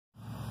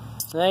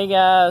Hey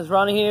guys,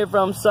 Ronnie here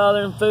from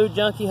Southern Food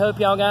Junkie. Hope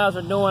y'all guys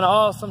are doing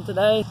awesome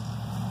today.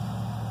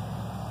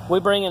 We're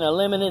bringing a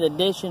limited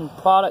edition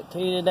product to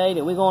you today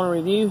that we're going to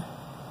review.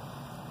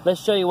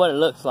 Let's show you what it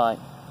looks like.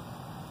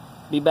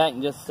 Be back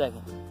in just a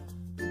second.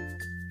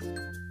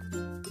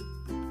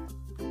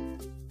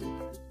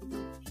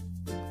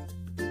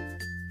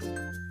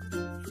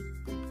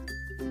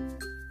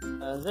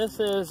 This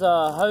is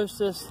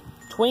Hostess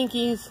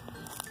Twinkies.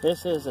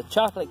 This is a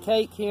chocolate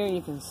cake here. You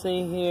can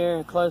see here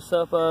a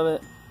close-up of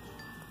it.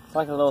 It's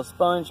like a little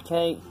sponge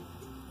cake.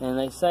 And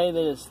they say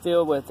that it's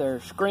filled with their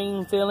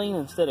screen filling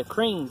instead of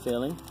cream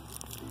filling.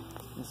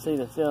 You can see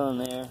the filling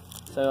there.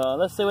 So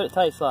let's see what it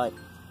tastes like.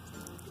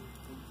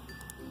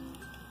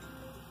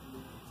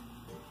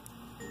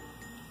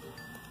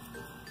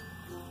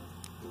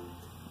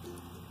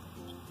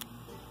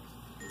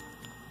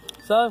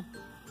 So,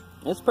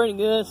 it's pretty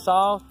good,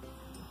 soft,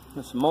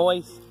 it's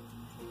moist.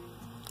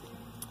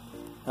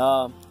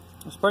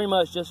 It's pretty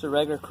much just a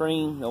regular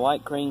cream, the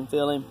white cream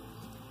filling.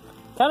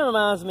 Kind of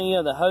reminds me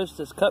of the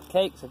Hostess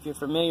cupcakes, if you're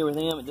familiar with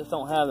them. It just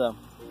don't have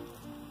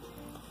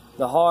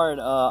the hard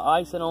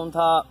icing on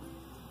top.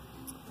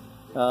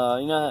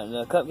 You know,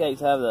 the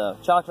cupcakes have the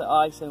chocolate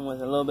icing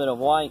with a little bit of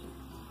white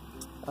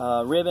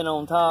ribbon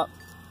on top.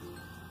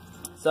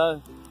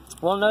 So,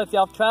 I want to know if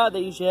y'all tried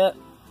these yet.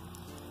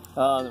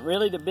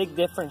 Really, the big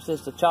difference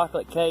is the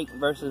chocolate cake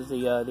versus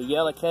the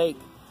yellow cake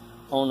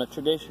on the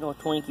traditional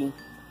Twinkie.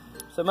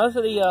 So most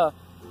of the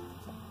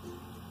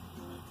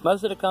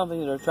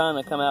companies are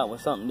trying to come out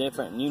with something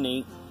different and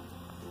unique,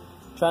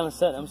 trying to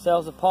set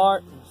themselves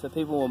apart so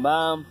people will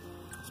buy them,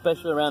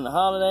 especially around the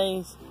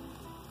holidays.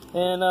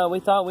 And we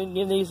thought we'd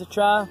give these a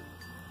try.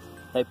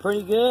 They're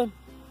pretty good.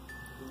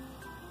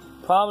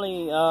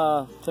 Probably,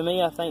 to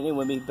me, I think they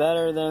would be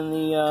better than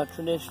the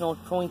traditional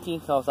Twinkie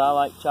because I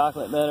like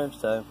chocolate better.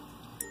 So,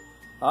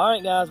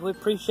 alright guys, we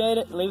appreciate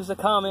it. Leave us a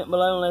comment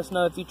below and let us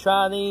know if you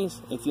try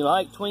these. If you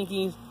like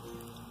Twinkies,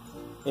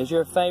 is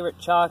your favorite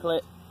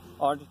chocolate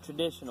or the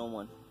traditional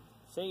one?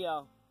 See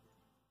y'all.